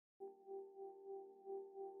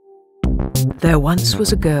There once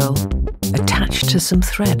was a girl attached to some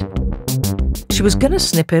thread. She was going to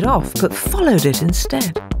snip it off, but followed it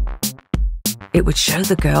instead. It would show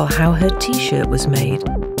the girl how her t-shirt was made,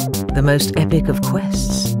 the most epic of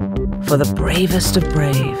quests, for the bravest of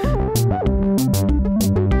brave.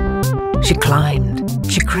 She climbed,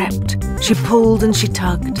 she crept, she pulled and she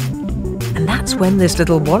tugged. And that's when this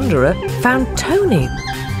little wanderer found Tony,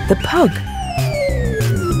 the pug.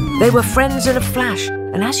 They were friends in a flash,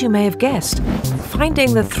 and as you may have guessed,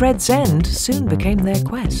 finding the thread's end soon became their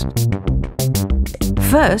quest.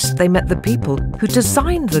 First, they met the people who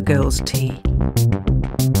designed the girl's tea.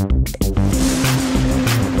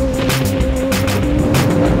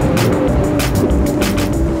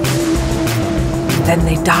 Then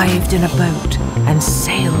they dived in a boat and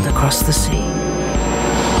sailed across the sea.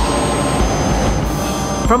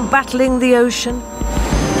 From battling the ocean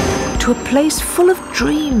to a place full of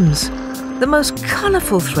dreams, the most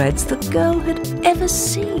colourful threads the girl had ever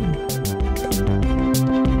seen.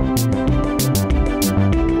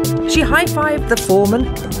 She high-fived the foreman,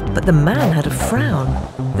 but the man had a frown.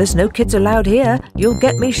 "There's no kids allowed here, you'll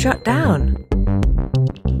get me shut down."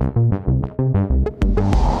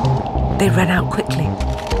 They ran out quickly,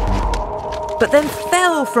 but then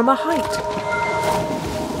fell from a height.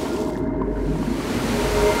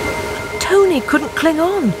 Tony couldn't cling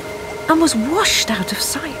on and was washed out of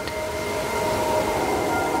sight.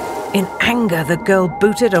 In anger, the girl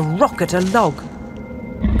booted a rock at a log,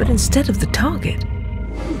 but instead of the target,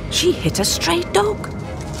 she hit a stray dog.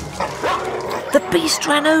 The beast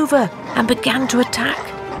ran over and began to attack.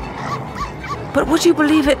 But would you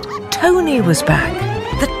believe it? Tony was back.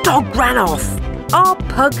 The dog ran off. Our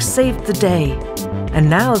pug saved the day, and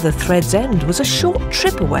now the thread's end was a short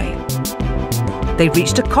trip away. They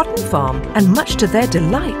reached a cotton farm, and much to their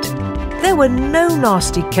delight, there were no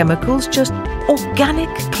nasty chemicals, just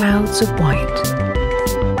organic clouds of white.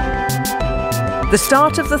 The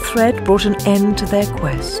start of the thread brought an end to their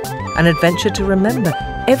quest, an adventure to remember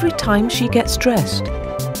every time she gets dressed.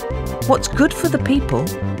 What's good for the people,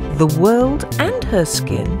 the world and her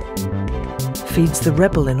skin, feeds the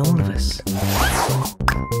rebel in all of us,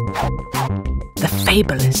 the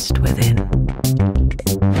fableist within.